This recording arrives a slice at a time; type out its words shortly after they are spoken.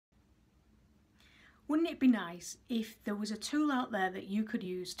Wouldn't it be nice if there was a tool out there that you could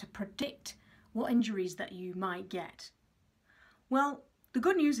use to predict what injuries that you might get? Well, the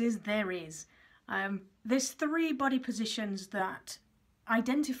good news is there is. There's 3 body positions that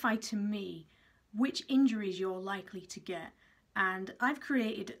identify to me which injuries you're likely to get, and I've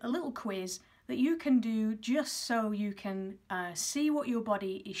created a little quiz that you can do just so you can see what your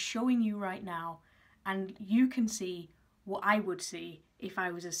body is showing you right now, and you can see what I would see if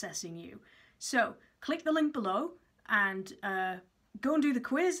I was assessing you. So click the link below and go and do the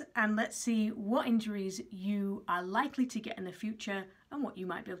quiz, and let's see what injuries you are likely to get in the future and what you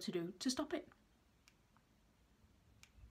might be able to do to stop it.